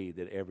ought to be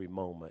that every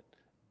moment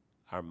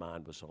our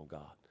mind was on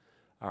God.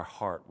 Our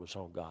heart was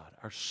on God.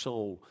 Our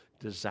soul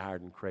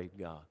desired and craved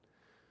God.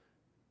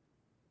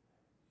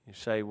 You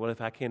say, well,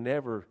 if it can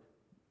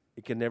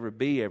never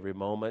be every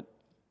moment,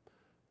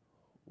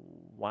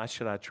 why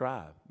should I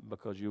try?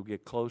 Because you'll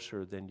get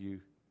closer than you.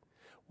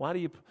 Why do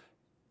you?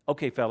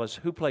 Okay, fellas,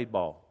 who played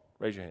ball?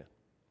 Raise your hand.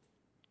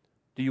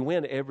 Do you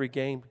win every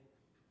game?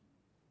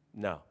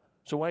 No.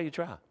 So why do you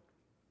try?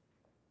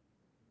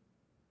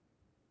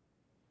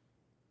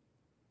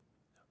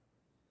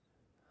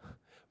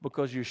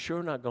 Because you're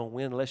sure not going to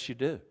win unless you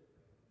do.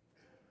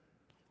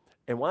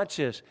 And watch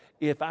this.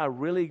 If I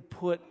really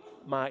put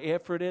my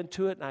effort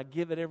into it and I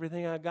give it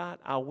everything I got,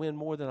 I'll win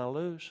more than I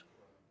lose.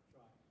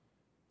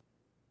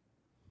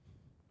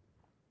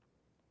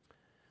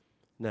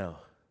 Now,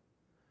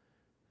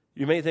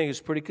 you may think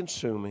it's pretty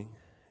consuming,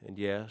 and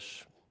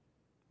yes,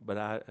 but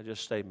I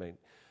just statement.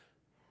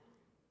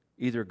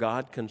 Either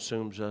God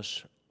consumes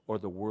us or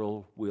the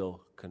world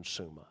will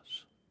consume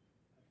us.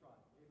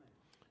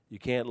 You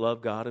can't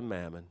love God and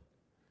mammon.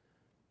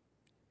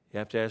 You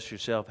have to ask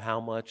yourself, how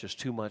much is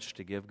too much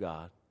to give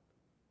God?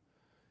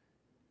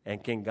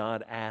 And can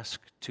God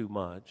ask too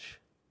much?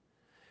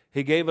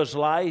 He gave us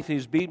life.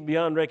 He's beaten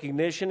beyond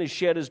recognition. He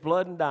shed His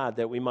blood and died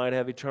that we might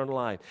have eternal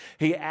life.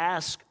 He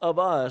asks of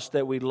us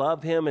that we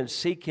love Him and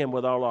seek Him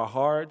with all our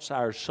hearts,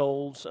 our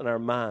souls, and our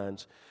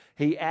minds.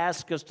 He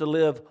asks us to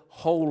live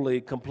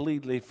wholly,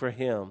 completely for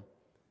Him.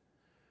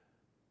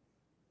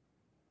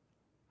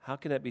 How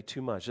can that be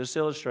too much? This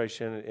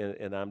illustration,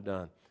 and I'm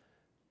done.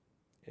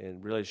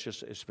 And really,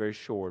 it's very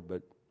short,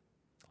 but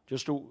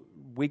just a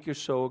week or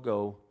so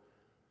ago,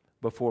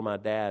 before my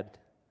dad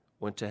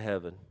went to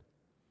heaven,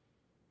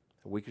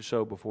 a week or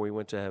so before he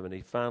went to heaven,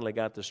 he finally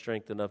got the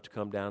strength enough to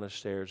come down the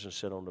stairs and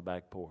sit on the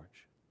back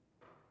porch.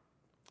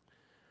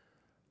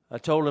 I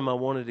told him I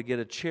wanted to get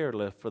a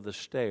chairlift for the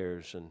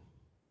stairs, and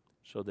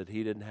so that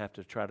he didn't have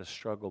to try to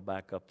struggle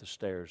back up the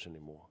stairs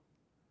anymore.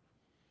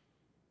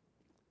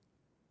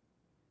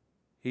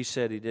 He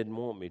said he didn't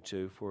want me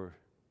to, for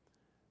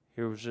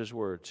here was his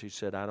words. He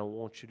said, I don't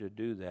want you to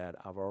do that.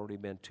 I've already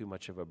been too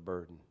much of a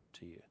burden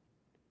to you.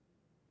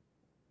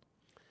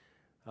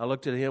 I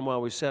looked at him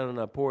while we sat on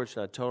our porch,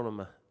 and I told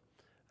him,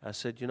 I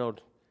said, you know,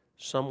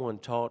 someone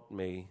taught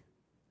me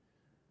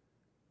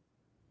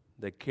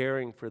that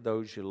caring for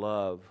those you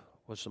love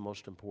was the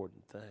most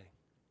important thing.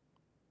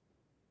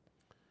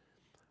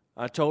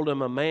 I told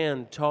him a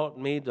man taught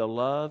me to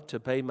love,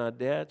 to pay my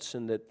debts,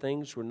 and that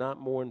things were not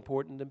more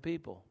important than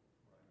people.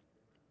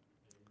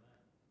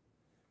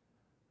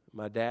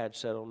 My dad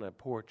sat on that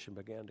porch and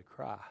began to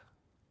cry.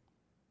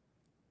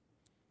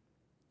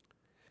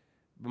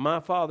 But my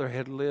father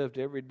had lived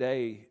every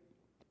day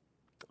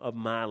of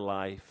my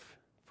life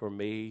for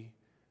me,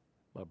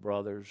 my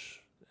brothers,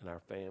 and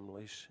our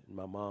families, and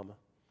my mama.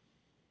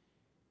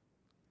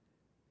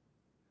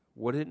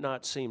 Would it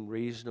not seem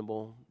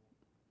reasonable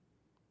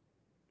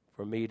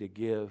for me to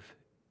give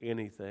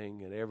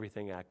anything and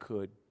everything I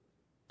could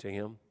to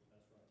him?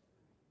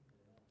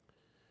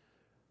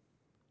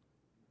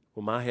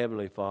 Well, my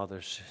Heavenly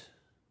Father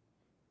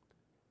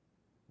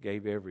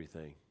gave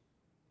everything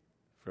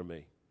for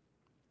me.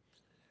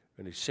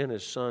 And He sent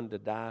His Son to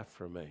die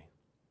for me.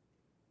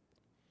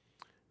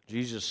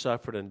 Jesus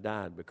suffered and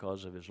died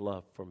because of His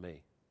love for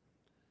me.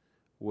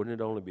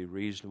 Wouldn't it only be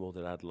reasonable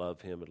that I'd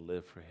love Him and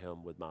live for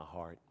Him with my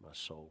heart, my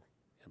soul,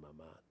 and my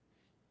mind?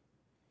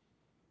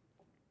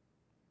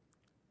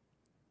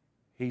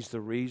 He's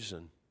the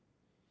reason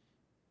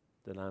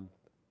that I'm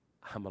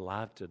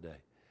alive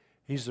today.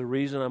 He's the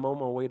reason I'm on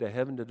my way to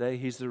heaven today.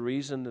 He's the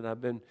reason that I've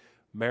been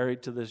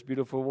married to this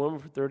beautiful woman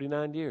for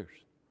 39 years.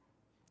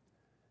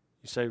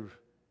 You say,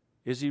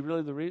 is He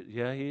really the reason?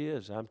 Yeah, He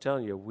is. I'm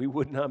telling you, we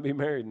would not be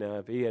married now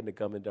if He hadn't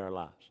come into our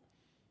lives.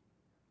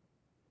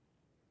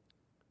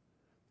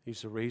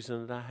 He's the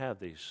reason that I have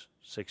these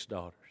 6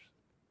 daughters.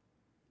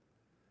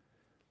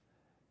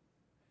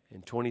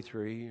 And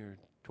 23 or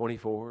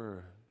 24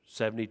 or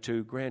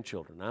 72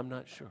 grandchildren. I'm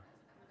not sure.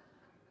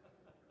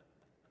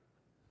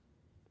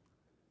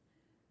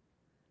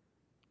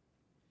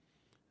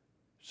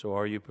 So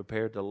are you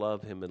prepared to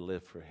love Him and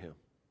live for Him?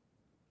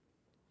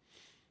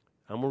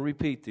 I'm going to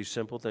repeat these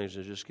simple things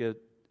and just get,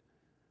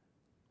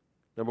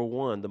 number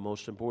one, the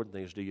most important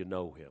thing is, do you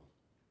know Him?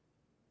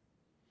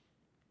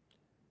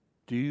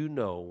 Do you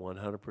know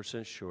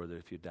 100% sure that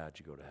if you died,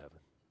 you go to heaven?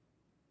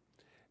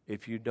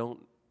 If you don't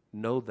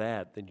know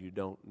that, then you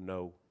don't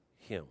know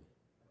Him.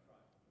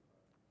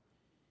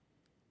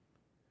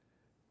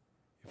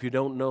 If you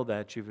don't know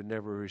that, you've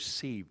never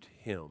received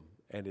Him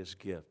and His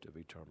gift of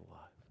eternal life.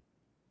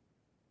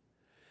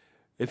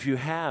 If you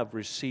have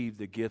received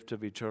the gift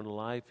of eternal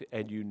life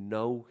and you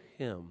know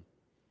Him,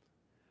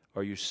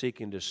 are you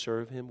seeking to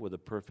serve Him with a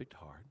perfect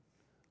heart,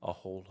 a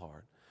whole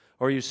heart?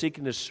 Or are you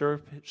seeking to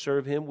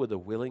serve Him with a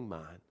willing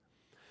mind?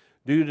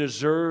 Do you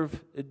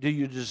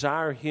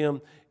desire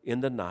Him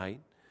in the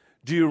night?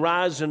 Do you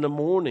rise in the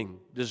morning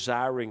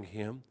desiring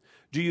Him?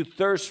 Do you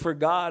thirst for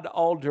God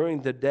all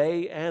during the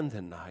day and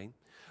the night?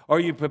 Are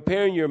you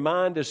preparing your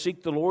mind to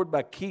seek the Lord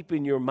by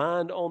keeping your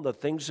mind on the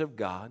things of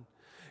God?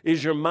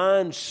 Is your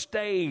mind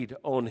stayed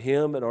on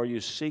Him, and are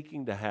you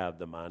seeking to have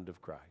the mind of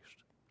Christ?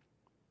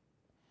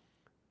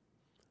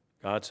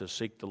 God says,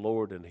 seek the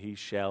Lord and He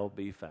shall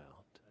be found.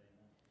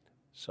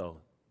 So,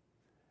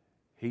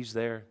 He's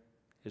there.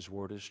 His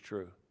word is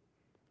true.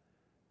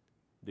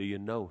 Do you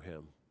know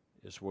Him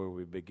is where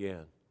we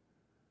begin.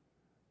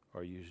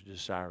 Are you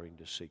desiring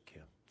to seek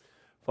Him?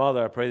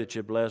 Father, I pray that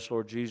you bless,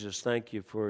 Lord Jesus. Thank you for